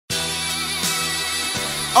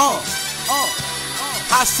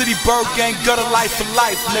High City Byrdgang, gutter life for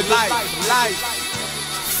life, nigga.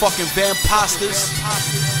 Fucking vamposters.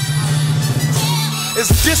 Is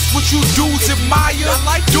this what you dudes admire?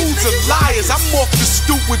 Dudes are liars. I'm off the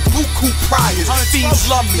stoop with buku priors. Fiends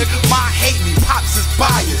love me, mine hate me, pops is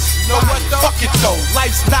biased. You know what though? Fuck it though,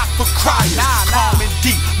 life's not for criers. Calm and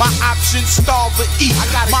deep, my options starve or eat.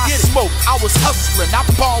 My smoke, I was hustling, I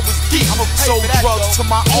ball was deep. Sold drugs to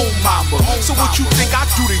my own mama. So what you think I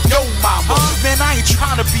do to yo mama? Man, I ain't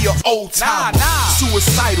trying to be an old timer.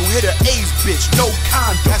 Suicidal, hit a AIDS bitch, no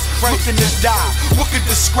condom. Looking to die, what could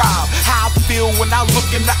describe how I feel when I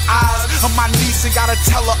look in the eyes of my niece and gotta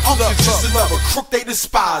tell her uncle just another crook they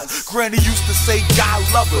despise. Granny used to say God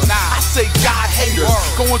lovers, I say God haters.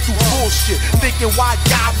 Going through bullshit, thinking why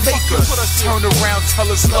God make us. Turn around, tell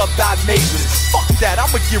us love thy neighbors. Fuck that,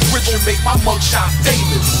 I'ma get rich and make my mugshot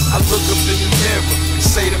famous. I look up in the mirror and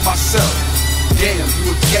say to myself, damn,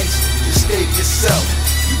 you a gangster, just stay yourself.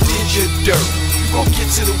 You did your dirt, you gon'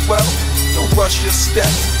 get to the well. Don't rush your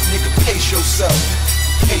steps, nigga, pace yourself.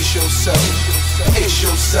 Pace yourself, pace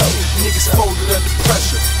yourself. Niggas folded under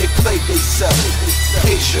pressure, they play they self.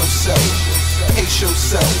 Pace yourself, pace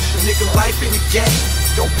yourself. Nigga, life in the game,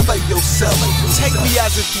 don't play yourself. Take me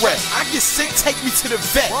as a threat, I get sick, take me to the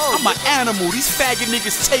vet. I'm an animal, these faggot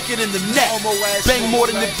niggas take it in the neck. Bang more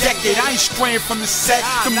than a decade, I ain't straying from the set.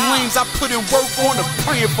 Them lanes I put in work on, I'm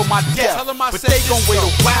praying for my death. But they gon' wait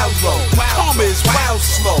a while low. Karma is wild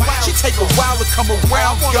slow, she take a while to come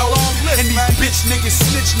around, yo. And these bitch niggas,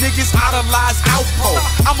 snitch niggas, idolize outpo.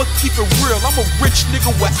 I'ma keep it real, I'm a rich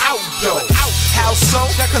nigga without dough. How so?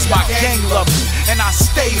 Cause my gang love me, and I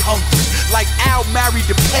stay hungry. Like Al married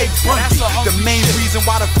to Peg Bundy. The main reason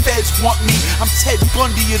why the feds want me, I'm Ted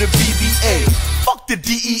Bundy of the BBA. Fuck the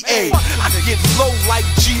DEA. I get low like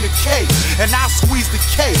G to K, and I squeeze the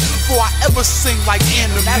K before I ever sing like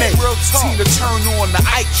anime. Tina turn on the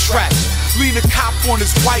Ike track, lean a cop on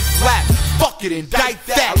his wife lap. Fuck it, indict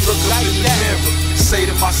that. I look up in the mirror and say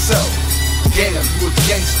to myself, damn, you a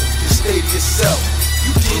gangster, just stay to yourself.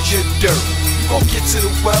 You did your dirt, you gon' get to the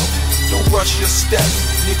well. Don't rush your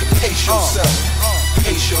steps, nigga, pace yourself.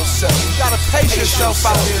 Pace yourself. You gotta pace yourself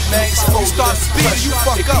out here, man. You start speeding, you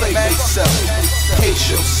fuck up, man. Pace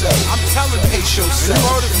yourself. I'm telling you, pace yourself.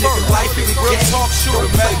 Nigga, life in the game, don't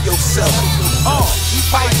play yourself. You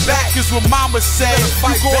fight back is what mama said.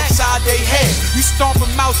 You go upside they head, you stomp them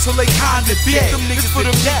out till they kinda dead. Them niggas for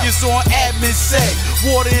them niggas on admin say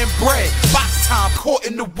water and bread, box time, caught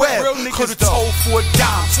in the web. Could've told for a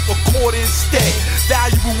dime, took a quarter instead.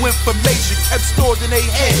 Valuable information kept stored in they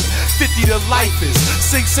head. 50 to lifers,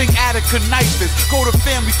 sing Attica knifers. Go to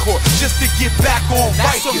family court just to get back on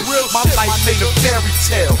Rikers. My life ain't a fairy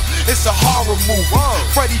tale, it's a horror movie.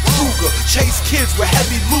 Freddy Krueger chase kids with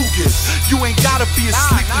heavy Lugers. You ain't gotta be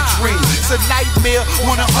asleep to dream, it's a nightmare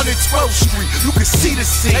on 112th Street. You can see the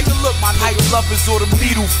scene. Take a look, my night lovers or the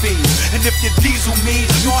needle fiends. And if you're diesel mean,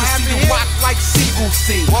 you can see the rock like Seagull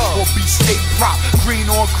scene. Or be state prop, green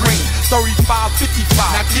on green, 35, 55.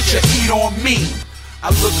 Now get your eat on me. I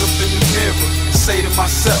look up in the mirror and say to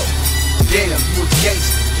myself, damn, you a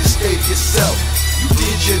gangster, just stay to yourself. You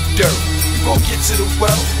did your dirt, you gon' get to the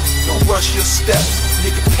well. Don't rush your steps,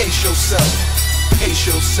 nigga, pace yourself. Pace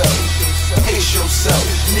yourself, pace yourself.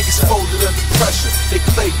 Niggas folded under pressure, they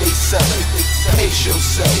play they self. Pace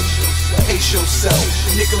yourself, pace yourself.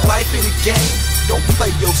 Nigga, life in the game, don't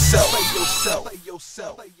play yourself. Play yourself, play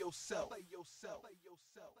yourself, play yourself, play yourself.